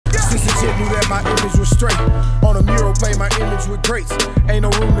legit knew that my image was straight. On a mural, paint my image with grace. Ain't no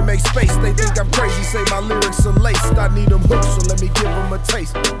room to make space. They think I'm crazy, say my lyrics are laced. I need them hooked, so let me give them a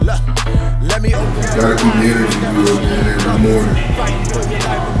taste. Let me open. Gotta keep the energy good, man, every morning.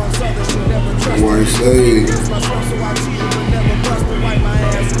 That's why he say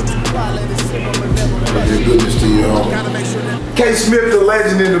get goodness to you all. K. Smith, the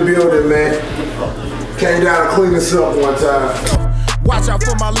legend in the building, man. Came down to clean us up one time. Watch out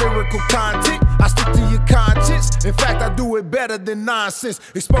for my lyrical content. I stick to your conscience. In fact, I do it better than nonsense.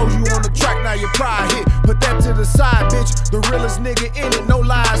 Expose you on the track, now your pride hit. Put that to the side, bitch. The realest nigga in it, no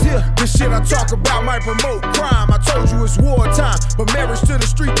lies here. This shit I talk about might promote crime. I told you it's wartime, but marriage to the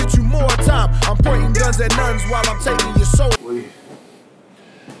street get you more time. I'm pointing guns at nuns while I'm taking your soul. We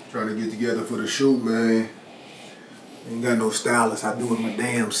trying to get together for the shoot, man. Ain't got no stylist. I do it my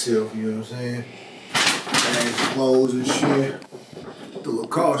damn self, you know what I'm saying? Change the clothes and shit. The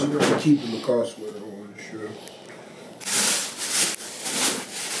Lacoste, you know, I keep the Lacoste sweater on and shit.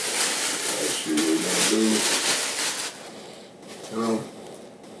 That shit we gonna do. You know,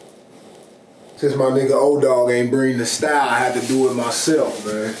 since my nigga O-Dog ain't bring the style, I had to do it myself,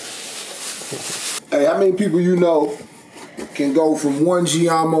 man. Hey, how many people you know can go from one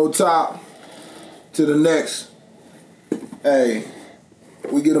Giamo top to the next? Hey,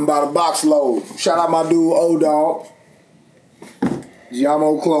 we get them by the box load. Shout out my dude O-Dog.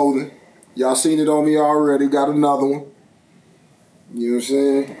 Giamo clothing. Y'all seen it on me already. Got another one. You know what I'm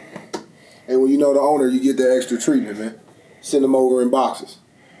saying? And when you know the owner, you get that extra treatment, man. Send them over in boxes.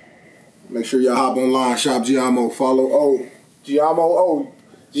 Make sure y'all hop online, shop Giamo. Follow O. Giamo O.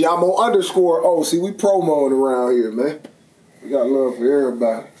 Giamo _O. See, we promoting around here, man. We got love for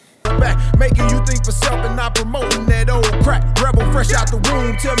everybody. Back, making you think for self and not promoting that old crack. Rebel fresh out the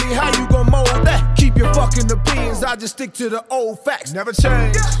womb, tell me how you gon' mold that. Keep your fucking opinions, I just stick to the old facts. Never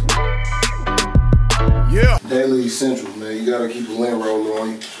change. Yeah. Daily essentials, man. You gotta keep a lint roller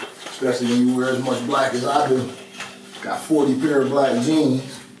on you. Especially when you wear as much black as I do. Got 40 pair of black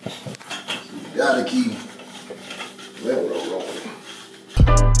jeans. You gotta keep lint roller on you.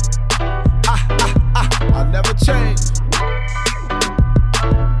 I never change.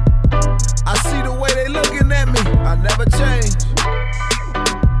 I see the way they looking at me, I never change.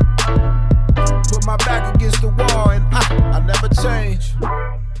 Put my back against the wall and I never change.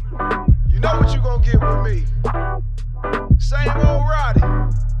 You know what you gonna get with me. Same old Roddy.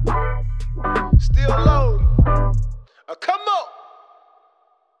 Still loading. Come on.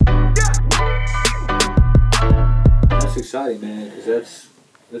 Yeah. That's exciting, man, because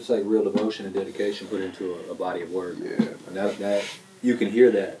that's like real devotion and dedication put into a body of work. Yeah. And that you can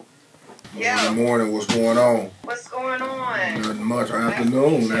hear that. Yeah. Good morning, what's going on? What's going on? Nothing much.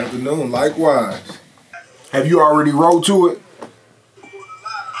 Afternoon, likewise. Have you already wrote to it?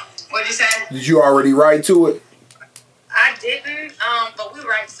 What'd you say? Did you already write to it? I didn't, but we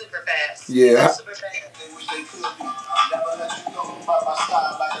write super fast. Yeah. Super fast.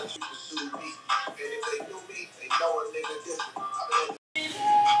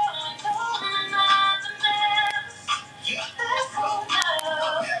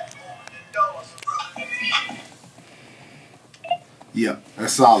 Yeah,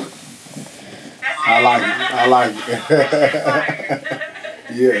 that's solid. I like it.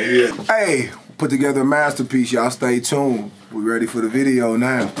 Yeah. Hey, put together a masterpiece. Y'all stay tuned. We ready for the video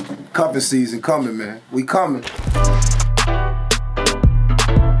now. Cuffing season coming, man. We coming.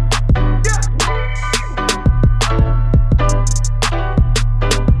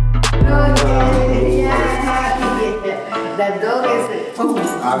 That dog is...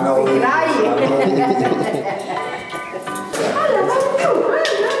 I know.